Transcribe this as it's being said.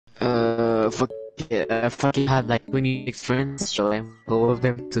fucking had like 26 friends, so I'm all of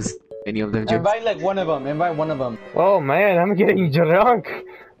them to see any of them. Invite like one of them. Invite one of them. Oh man, I'm getting drunk.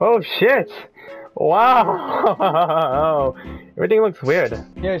 Oh shit. Wow. Everything looks weird.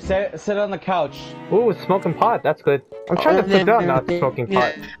 Here, sit on the couch. Ooh, smoking pot. That's good. I'm trying to sit down, not smoking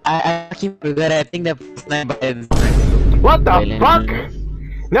pot. I fucking forgot. I think that night by What the fuck?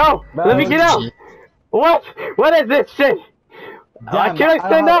 No, let me get out. What? What is this shit? Damn, can I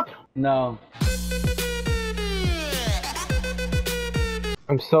stand up? No.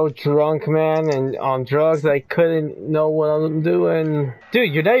 I'm so drunk, man, and on drugs, I couldn't know what I'm doing.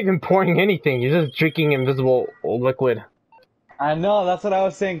 Dude, you're not even pouring anything. You're just drinking invisible liquid. I know, that's what I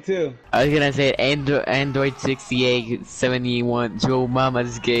was saying too. I was gonna say Android 68 71 Joe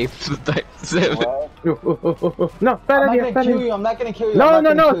Mama's game type 7. No, bad idea, I'm not gonna kill you. I'm not gonna kill you. No,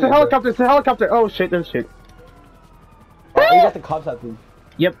 it's a helicopter. It's a helicopter. Oh shit, there's shit. Oh, you got the cops out too.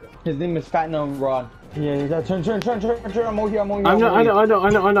 Yep. His name is Fat No Rod. Yeah, turn. I'm over here. I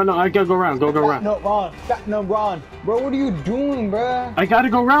know. I gotta go around. Go around. Fat No Ron. Bro, what are you doing, bro? I gotta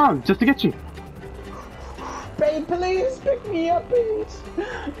go around just to get you. Babe, please pick me up, please.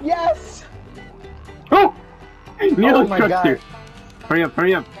 Yes. Oh! Oh my god. You.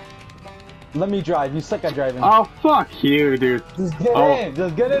 Hurry up. Let me drive. You suck at driving. Oh fuck you, dude. Just get in.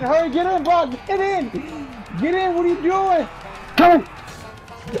 Just get in. Hurry, get in, bro. Get in. Get in. What are you doing? Come on.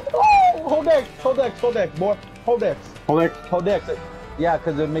 Oh, hold X, boy. Hold X. Yeah,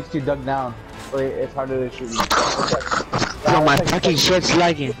 because it makes you duck down. So it's harder to shoot you. Bro, my fucking shit's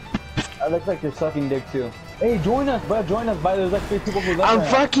lagging. It looks like you're sucking dick too. Hey, join us, bro. Join us. Bye. There's like 3 people who left. I'm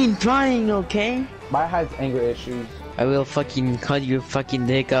fucking trying, okay? Bye has anger issues. I will fucking cut your fucking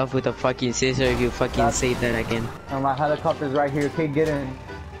dick off with a fucking scissor if you fucking say that again. And my helicopter's right here. Okay, get in.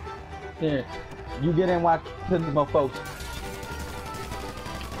 Here. You get in, watch the folks.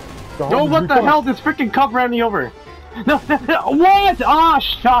 Yo, what the hell? This freaking cop ran me over. No, what? Ah,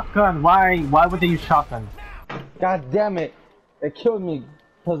 shotgun. Why would they use shotgun? God damn it. They killed me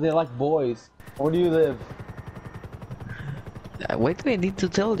because they like boys. Where do you live? Why do I need to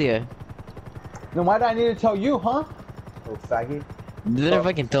tell you? Then why do I need to tell you, huh? Oh, faggot. You didn't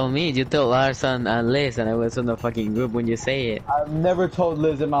fucking tell me. You told Lars and Liz, and I was on the fucking group when you say it. I've never told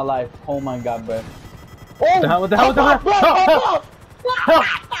Liz in my life. Oh my god, bro. Oh! What the hell?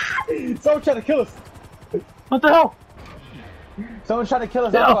 Someone trying to kill us. What the hell? Someone's trying to kill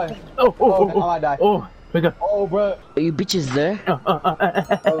us. I might die. Oh, bro. Are you bitches there?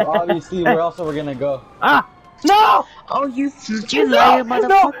 Obviously, where else are we gonna go? Ah! No! Oh, you liar,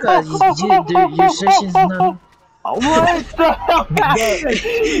 motherfucker! Your session's not. What the hell?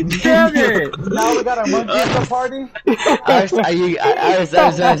 Damn it! Now we got our monkey at the party. Ars, are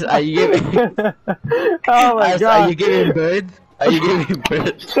you giving? Oh my god! Are you giving birds? Are you giving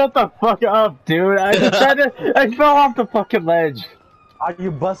birds? Shut the fuck up, dude! I fell off the fucking ledge. Are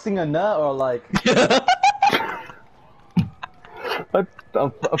you busting a nut or like? What the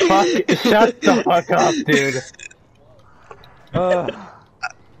fuck? Shut the fuck up, dude.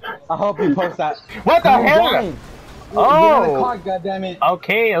 I hope you post that. What the hell? Oh! Get in the car, goddammit.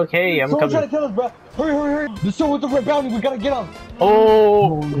 Okay, I'm coming. Trying to kill us, bro. Hurry. The soul with the red bounty, we gotta get him.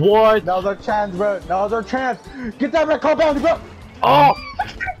 Oh, what? That was our chance, bro. Get that red car bounty, bro. Oh!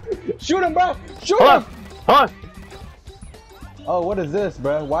 Shoot him, bro. Shoot him. Huh? Oh, what is this,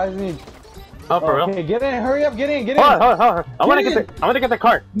 bro? Why isn't he? Oh, for real? Okay, get in. Hurry up, get in. Hold on. I wanna get the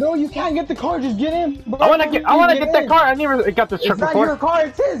car. No, you can't get the car. Just get in, bro. I wanna get that car. I never got this truck before. It's not your car.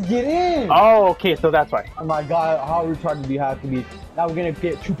 It says get in. Oh, okay. So that's why. Oh my god, how retarded do you have to be? Now we're gonna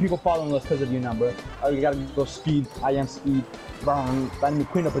get 2 people following us because of you now, bro. Oh, you gotta go speed. I am speed. Let me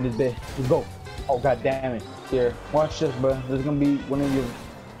clean up in this bed. Let's go. Oh god damn it. Here, watch this, bro. There's gonna be one of you.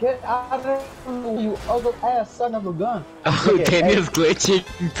 Get out of there, you ugly ass son of a gun. Oh, Daniel's glitching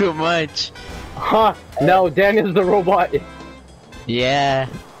too much. Huh? No, Daniel's the robot. Yeah.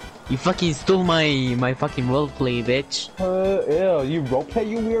 You fucking stole my fucking roleplay, bitch. Ew, you roleplay,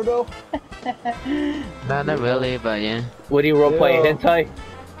 you weirdo? Nah, not really, but yeah. What do you roleplay, hentai?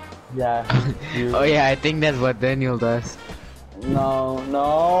 Yeah. Oh yeah, I think that's what Daniel does. No.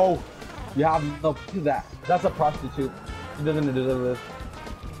 You have no do that. That's a prostitute. She doesn't deserve this.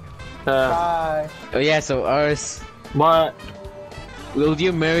 Bye. Oh yeah, so ours. What? Will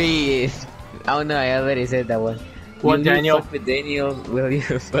you marry? Oh no, I already said that one. What, Daniel? Fuck with Daniel? Will you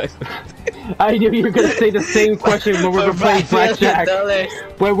fuck? I knew you were gonna say the same question when we were playing blackjack.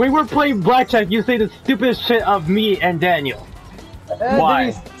 When we were playing blackjack, you say the stupidest shit of me and Daniel. Why?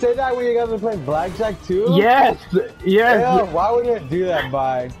 Did you say that when you guys were playing blackjack too? Yes. Yeah, why would you do that,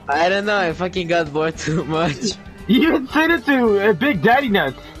 Bye? I don't know. I fucking got bored too much. You even said it to Big Daddy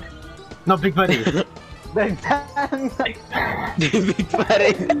Nuts. No, Big Buddy. Big Dan. Big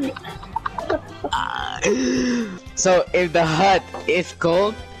Buddy. So if the hut is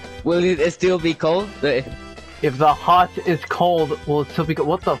cold, will it still be cold? If the hut is cold, will it still be cold?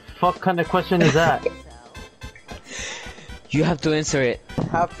 What the fuck kind of question is that? You have to answer it.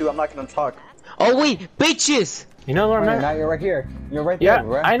 Have to. I'm not gonna talk. Oh wait, bitches! You know where I'm at? Now you're right here. You're right Yeah, there,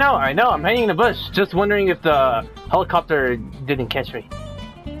 right? I know. I'm hanging in the bush. Just wondering if the helicopter didn't catch me.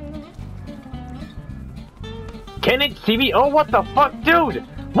 Can it see me? Oh, what the fuck, dude?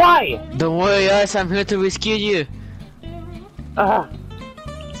 Why? Don't worry, guys. I'm here to rescue you.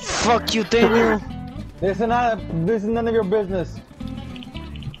 Fuck you, Daniel. This is none of your business.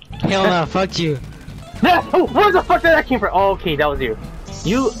 Hell no, fuck you. Where the fuck did that came from? Oh, okay, that was you.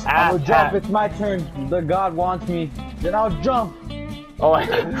 You I will jump. It's my turn. The god wants me. Then I'll jump. Oh, What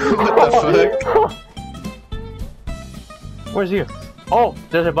the fuck? Where's you? Oh,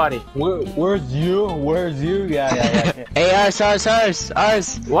 there's a body. Where's you? Where's you? Yeah. Hey,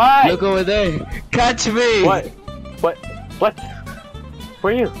 ours. Why? Look over there. Catch me. What?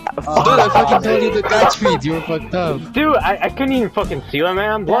 Where are you? Dude, I fucking told you to catch me. You were fucked up. Dude, I couldn't even fucking see you, man.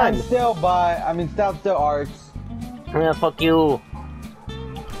 I'm blind. Stand still, stand still, Arts. Yeah, fuck you.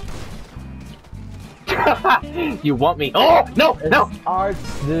 You want me? Oh, no.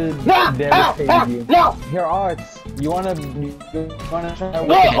 Arts, dude. No. Here, Arts. You wanna try?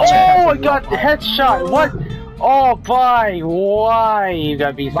 Oh, I got headshot. What? Oh, bye. Why you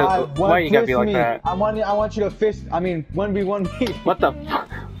gotta be so? Why you gotta be like that? I want you to fist. 1v1 me. What the?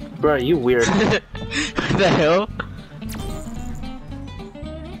 Bro, you weird. What the hell?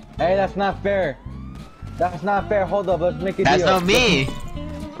 Hey, that's not fair. That's not fair. Hold up, let's make it. That's not me.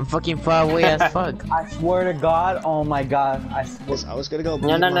 I'm fucking far away as fuck. I swear to God. Oh my God. I was gonna go.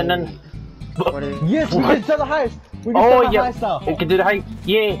 No. Yes, we can sell the heist. We can Oh sell the yeah, heist now. we can do the heist.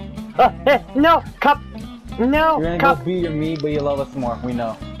 Yay! No, cup. No, You're gonna cup. go beat your me, but you love us more. We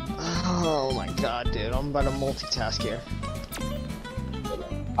know. Oh my god, dude, I'm about to multitask here.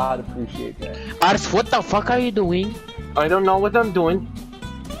 I'd appreciate that. Ars, what the fuck are you doing? I don't know what I'm doing.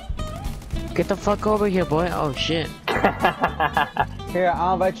 Get the fuck over here, boy. Oh shit. Here,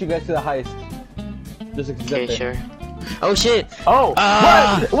 I'll invite you guys to the heist. Just accept Okay, it. sure. Oh shit. Oh,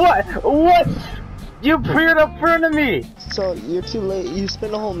 Ah! what? You appeared up front of me. So, you're too late, you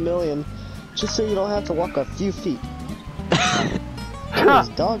spent a whole million just so you don't have to walk a few feet. That was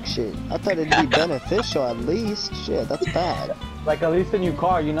dog shit. I thought it'd be beneficial at least. Shit, that's bad. Like at least a new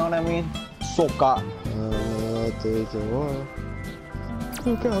car, you know what I mean? Soka. Take a while.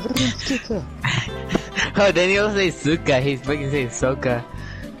 Oh god, let's get that. Oh, Daniel says Suka. He's fucking saying Soka.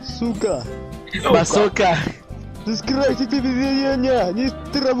 Suka. Bazooka.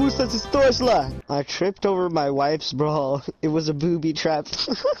 I tripped over my wife's bra. It was a booby trap.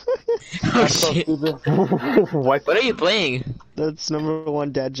 Oh shit. What? What are you playing? That's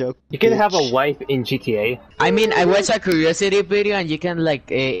 #1 dad joke. You can have a bitch. wife in GTA. I mean, I watched a curiosity video and you can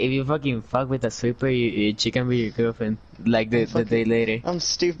like, if you fucking fuck with a sweeper, she can be your girlfriend. Like the day later. I'm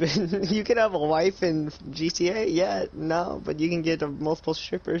stupid. You can have a wife in GTA? Yeah, no, but you can get multiple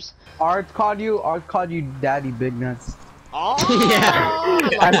strippers. Art called you Daddy Big Nuts. Oh!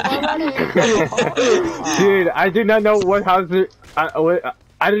 Dude, I do not know what house.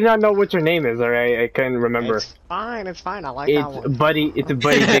 I do not know what your name is. Alright, I couldn't remember. It's fine. I like that It's one. Buddy. It's a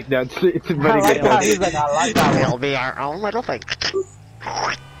Buddy Big Nuts. It's a Buddy Big Nuts. He's like, I like that It'll one. be our own little thing.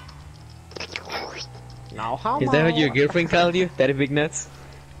 No, how Is that what your girlfriend called you? Daddy Big Nuts?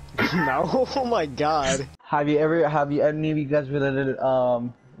 No, oh my god. Have you any of you guys related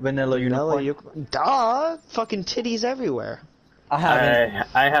Vanilla Unicorn? Duh! Fucking titties everywhere. I haven't.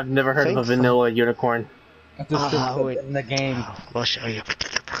 I have never heard of a Think so. vanilla unicorn. Just in the game. I'll show you.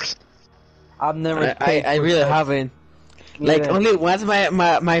 I've never. I really haven't. Like only once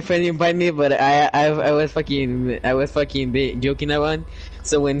my friend invited me, but I was fucking joking around.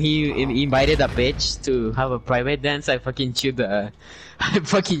 So when he invited a bitch to have a private dance, I fucking chewed all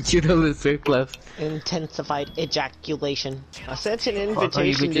the strip clubs. Intensified ejaculation. I sent an What are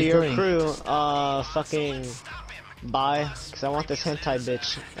you invitation to bitches your doing? crew. Fucking bye, cause I want this hentai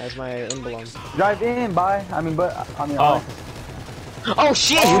bitch as my emblem. Drive in, bye. Oh. Oh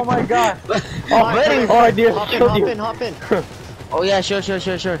shit! Oh my god. Oh, I did. Hop in. Oh yeah, sure.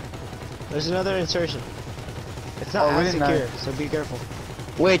 There's another insertion. It's not Oh, as really secure, nice. so be careful.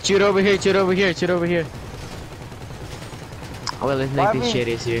 Wait, shoot over here. Oh, well, let's make this shit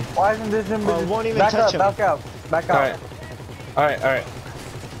easier. Why isn't this in Oh, it won't even back touch up, him. back out. Alright.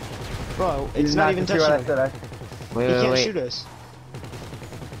 Bro, He's it's not even to see what I touching him. said. Wait, He can't wait. shoot us.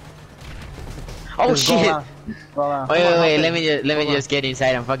 Oh Just go shit! around. Wait. Let me just get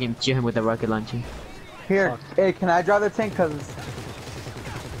inside and fucking shoot him with a rocket launcher. Here, hey, can I drive the tank? Cause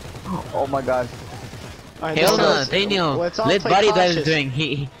oh my god. Alright, Hell no, let's- Daniel. let's all Let play Buddy drive the cautious. thing.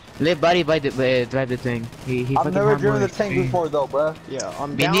 He let Buddy drive the thing. He I've fucking never have driven more the tank experience. before though, bruh. Yeah,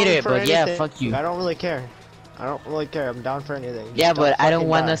 I'm Me down neither, for but yeah, anything. fuck you. I don't really care. I don't really care. I'm down for anything. Just Yeah, but I don't fucking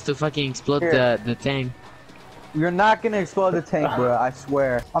want die. us to fucking explode Here. the tank. You're not gonna explode the tank, bruh. I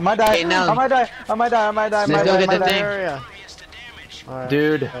swear. I might die. Hey, now- I might die. I might die. I might die. I Let's might go die. I get might the die. tank. Area. Alright.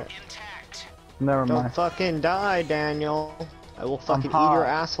 Dude. Never Don't mind. fucking die, Daniel. I will fucking eat hot. your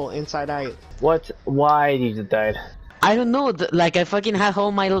asshole inside out. What? Why did you die? I don't know. Like I fucking had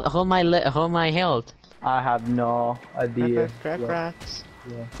all my health. I have no idea. Crack Yeah. rats.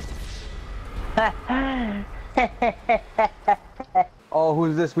 Oh,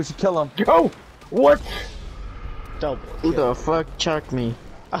 who's this? We should kill him. Oh! What? Double. Who the fuck chucked me?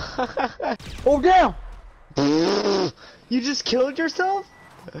 Oh damn! You just killed yourself?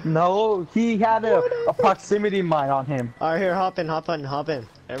 No, he had a proximity mine on him. Alright, here, hop in.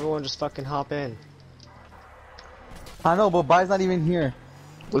 Everyone just fucking hop in. I know, but Bai's not even here.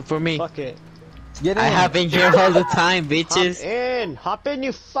 Wait for me. Fuck it. Get in. I have been here all the time, bitches. Hop in,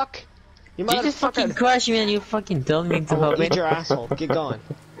 you fuck! You You just fucking motherfucker! crushed me and you fucking told me to I will hop eat in. your asshole. Get going.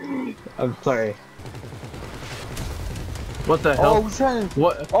 I'm sorry. What the Oh, hell? who's trying to...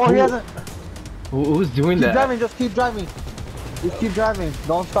 What? Oh, he hasn't... Who's doing Keep that? driving, just keep driving. Just keep driving.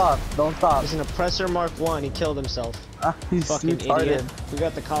 Don't stop. Don't stop. He's an oppressor Mark 1. He killed himself. He's Fucking retarded. idiot. We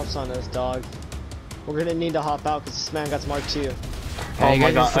got the cops on us, dog. We're gonna need to hop out because this man got Mark 2. Oh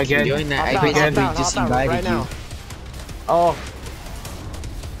my god, again? Doing that. Hop I out, basically hop out, just hop out invited right you. now. Oh.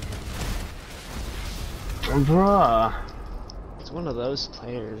 Bruh. It's one of those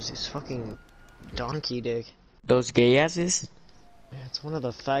players. He's fucking donkey dick. Those gay asses. Yeah, it's one of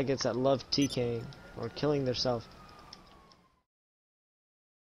the faggots that love TKing or killing themselves.